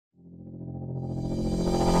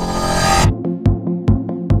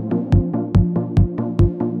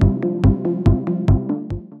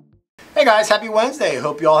Hey guys, happy Wednesday.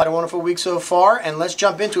 Hope you all had a wonderful week so far, and let's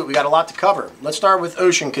jump into it. We got a lot to cover. Let's start with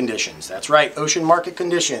ocean conditions. That's right, ocean market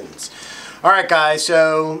conditions. All right guys,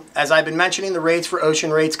 so as I've been mentioning, the rates for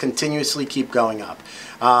ocean rates continuously keep going up.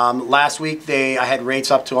 Last week I had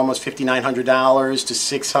rates up to almost $5,900 to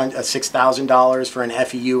 $6,000 for an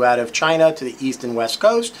FEU out of China to the east and west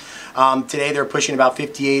coast. Today they're pushing about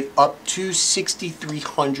 $58 up to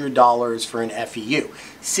 $6,300 for an FEU.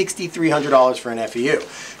 $6,300 for an FEU.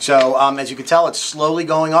 So as you can tell, it's slowly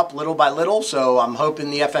going up little by little, so I'm hoping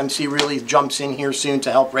the FMC really jumps in here soon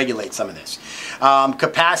to help regulate some of this.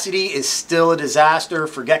 Capacity is still a disaster.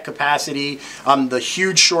 Forget capacity. The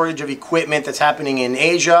huge shortage of equipment that's happening in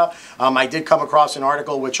Asia. I did come across an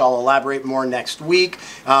article which I'll elaborate more next week.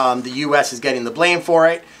 The U.S. is getting the blame for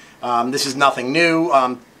it. This is nothing new.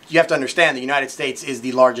 You have to understand the United States is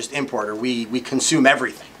the largest importer. We consume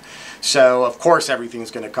everything. So, of course, everything's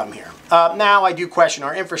going to come here. Now, I do question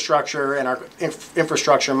our infrastructure, and our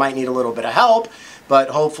infrastructure might need a little bit of help, but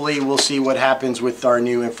hopefully we'll see what happens with our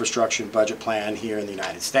new infrastructure budget plan here in the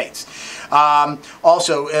United States.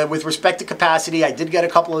 Also, with respect to capacity, I did get a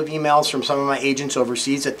couple of emails from some of my agents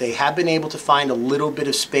overseas that they have been able to find a little bit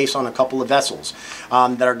of space on a couple of vessels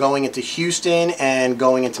that are going into Houston and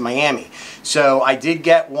going into Miami. So I did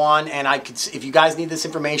get one, and if you guys need this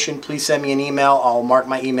information, please send me an email. I'll mark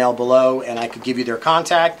my email below, and I could give you their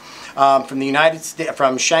contact. From the United States,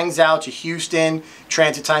 from Shenzhou to Houston,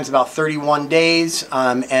 transit time's about 31 days,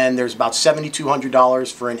 and there's about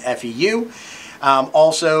 $7,200 for an FEU.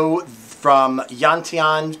 Also, from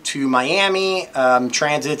Yantian to Miami,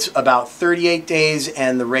 transit's about 38 days,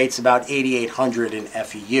 and the rate's about $8,800 in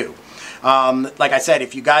FEU. Like I said,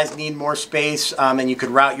 if you guys need more space and you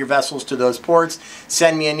could route your vessels to those ports,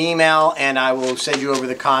 send me an email and I will send you over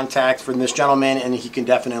the contact from this gentleman, and he can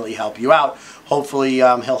definitely help you out. Hopefully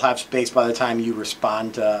he'll have space by the time you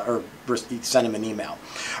respond or send him an email.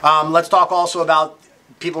 Let's talk also about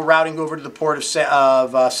people routing over to the port of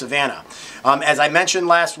Savannah. As I mentioned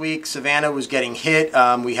last week, Savannah was getting hit.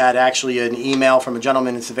 We had actually an email from a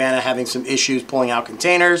gentleman in Savannah having some issues pulling out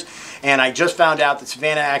containers, and I just found out that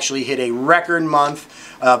Savannah actually hit a record month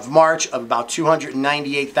of March of about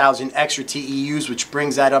 298,000 extra TEUs, which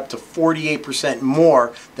brings that up to 48%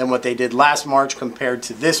 more than what they did last March compared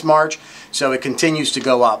to this March. So it continues to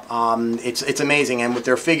go up. It's amazing, and what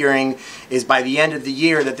they're figuring is by the end of the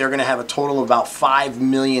year that they're going to have a total of about 5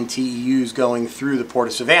 million TEUs going through the port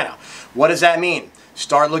of Savannah. What does that mean?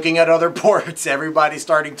 Start looking at other ports. Everybody's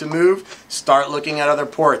starting to move. Start looking at other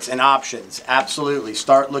ports and options. Absolutely.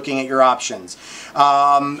 Start looking at your options.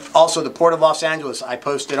 Also, the Port of Los Angeles, I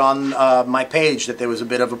posted on my page that there was a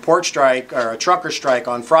bit of a port strike or a trucker strike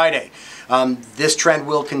on Friday. This trend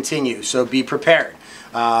will continue, so be prepared.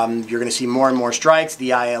 You're going to see more and more strikes.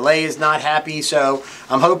 The ILA is not happy, so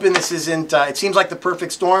I'm hoping this isn't, it seems like the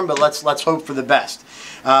perfect storm, but let's hope for the best.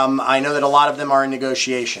 I know that a lot of them are in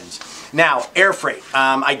negotiations. Now, air freight.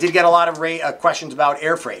 I did get a lot of questions about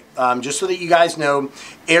air freight. Just so that you guys know,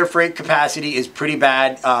 air freight capacity is pretty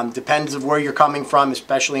bad. Depends of where you're coming from,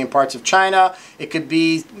 especially in parts of China. It could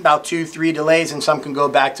be about 2-3 delays, and some can go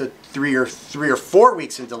back to 3 or 4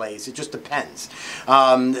 weeks in delays. It just depends.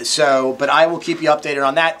 But I will keep you updated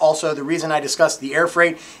on that. Also, the reason I discussed the air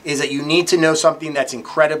freight is that you need to know something that's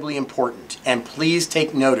incredibly important, and please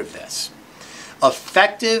take note of this.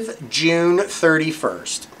 Effective June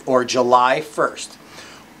 31st or July 1st,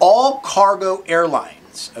 all cargo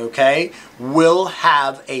airlines, okay, will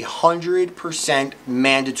have 100%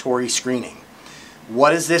 mandatory screening. What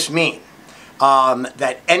does this mean?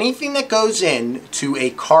 That anything that goes in to a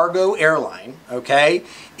cargo airline, okay,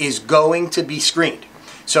 is going to be screened.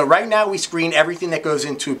 So right now we screen everything that goes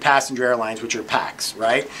into passenger airlines, which are PAX,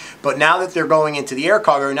 right? But now that they're going into the air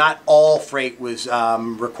cargo, not all freight was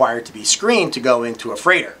required to be screened to go into a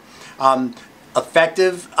freighter.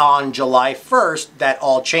 Effective on July 1st, that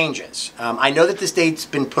all changes. I know that this date's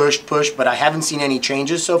been pushed, but I haven't seen any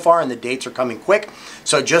changes so far, and the dates are coming quick.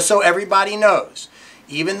 So just so everybody knows,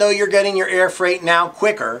 even though you're getting your air freight now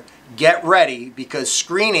quicker, get ready because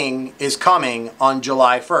screening is coming on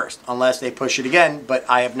July 1st, unless they push it again, but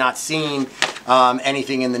I have not seen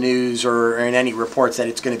anything in the news or in any reports that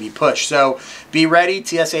it's going to be pushed. So be ready.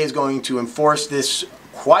 TSA is going to enforce this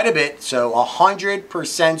quite a bit, so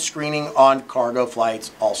 100% screening on cargo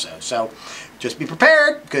flights also. So just be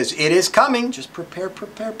prepared because it is coming. Just prepare,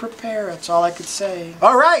 prepare, prepare. That's all I could say.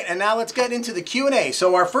 All right, and now let's get into the Q&A.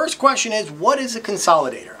 So our first question is, what is a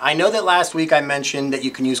consolidator? I know that last week I mentioned that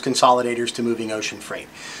you can use consolidators to moving ocean freight.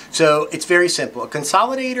 So it's very simple. A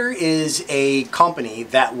consolidator is a company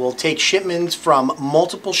that will take shipments from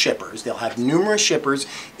multiple shippers. They'll have numerous shippers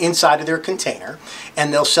inside of their container,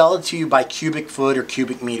 and they'll sell it to you by cubic foot or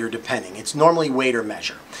cubic meter depending. It's normally weight or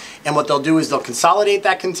measure. And what they'll do is they'll consolidate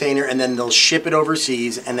that container and then they'll ship it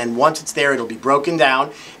overseas, and then once it's there it'll be broken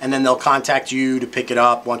down, and then they'll contact you to pick it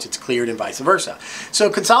up once it's cleared and vice versa. So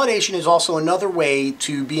consolidation is also another way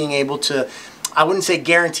to being able to, I wouldn't say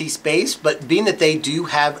guarantee space, but being that they do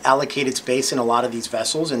have allocated space in a lot of these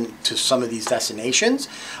vessels and to some of these destinations,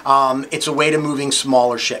 it's a way to moving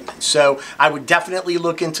smaller shipments. So I would definitely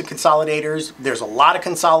look into consolidators. There's a lot of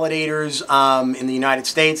consolidators in the United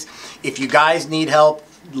States. If you guys need help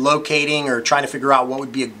locating or trying to figure out what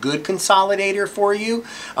would be a good consolidator for you,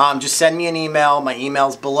 just send me an email. My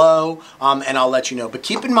email's below, and I'll let you know. But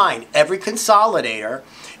keep in mind, every consolidator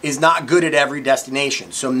is not good at every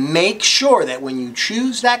destination. So make sure that when you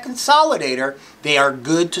choose that consolidator, they are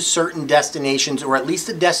good to certain destinations, or at least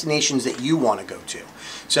the destinations that you want to go to.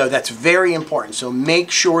 So that's very important. So make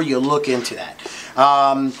sure you look into that.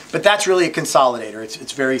 But that's really a consolidator.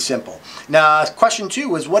 It's very simple. Now, question 2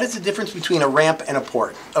 was, what is the difference between a ramp and a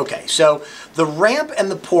port? Okay, so the ramp and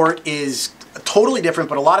the port is totally different,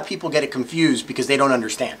 but a lot of people get it confused because they don't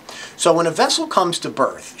understand. So when a vessel comes to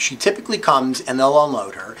berth, she typically comes and they'll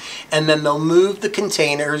unload her, and then they'll move the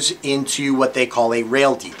containers into what they call a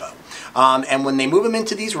rail depot. And when they move them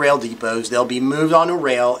into these rail depots, they'll be moved on a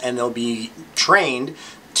rail and they'll be trained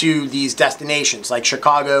to these destinations. Like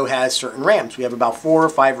Chicago has certain ramps. We have about 4 or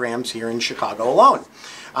 5 ramps here in Chicago alone.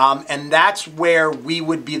 And that's where we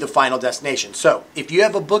would be the final destination. So if you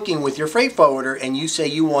have a booking with your freight forwarder and you say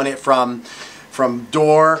you want it from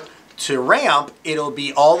door to ramp, it'll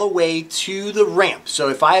be all the way to the ramp. So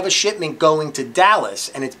if I have a shipment going to Dallas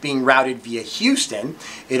and it's being routed via Houston,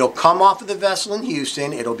 it'll come off of the vessel in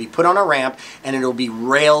Houston, it'll be put on a ramp, and it'll be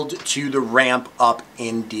railed to the ramp up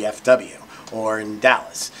in DFW or in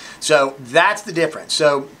Dallas. So that's the difference.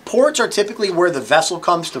 So ports are typically where the vessel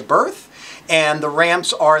comes to berth, and the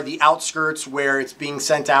ramps are the outskirts where it's being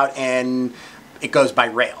sent out and it goes by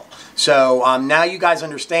rail. So now you guys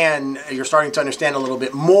understand, you're starting to understand a little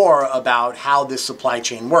bit more about how this supply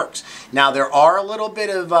chain works. Now there are a little bit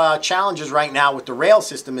of challenges right now with the rail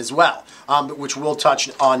system as well, which we'll touch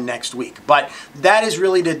on next week. But that is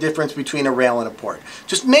really the difference between a rail and a port.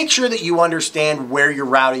 Just make sure that you understand where you're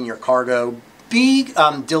routing your cargo. Be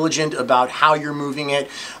diligent about how you're moving it.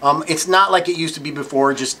 It's not like it used to be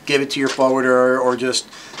before, just give it to your forwarder or just,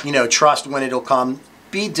 you know, trust when it'll come.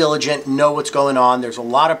 Be diligent, know what's going on. There's a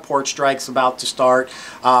lot of port strikes about to start.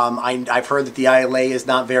 I've heard that the ILA is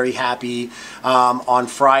not very happy. On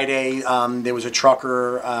Friday, there was a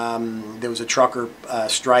trucker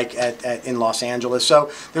strike in Los Angeles.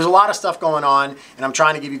 So there's a lot of stuff going on, and I'm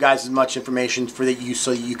trying to give you guys as much information so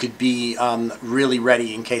that you could be really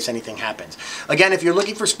ready in case anything happens. Again, if you're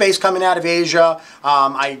looking for space coming out of Asia,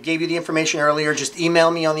 I gave you the information earlier. Just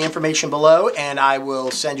email me on the information below, and I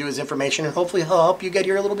will send you his information, and hopefully he'll help you get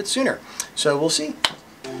here a little bit sooner. So we'll see.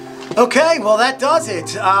 Okay, well that does it.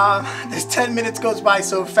 This 10 minutes goes by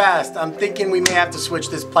so fast. I'm thinking we may have to switch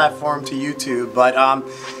this platform to YouTube, but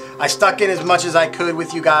I stuck in as much as I could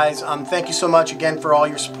with you guys. Thank you so much again for all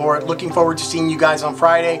your support. Looking forward to seeing you guys on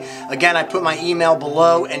Friday. Again, I put my email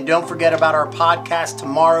below, and don't forget about our podcast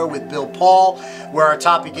tomorrow with Bill Paul, where our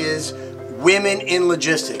topic is women in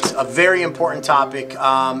logistics, a very important topic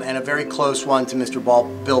and a very close one to Mr.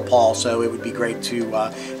 Bill Paul, so it would be great to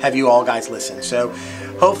have you all guys listen. So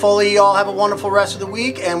hopefully you all have a wonderful rest of the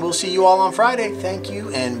week, and we'll see you all on Friday. Thank you,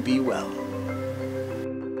 and be well.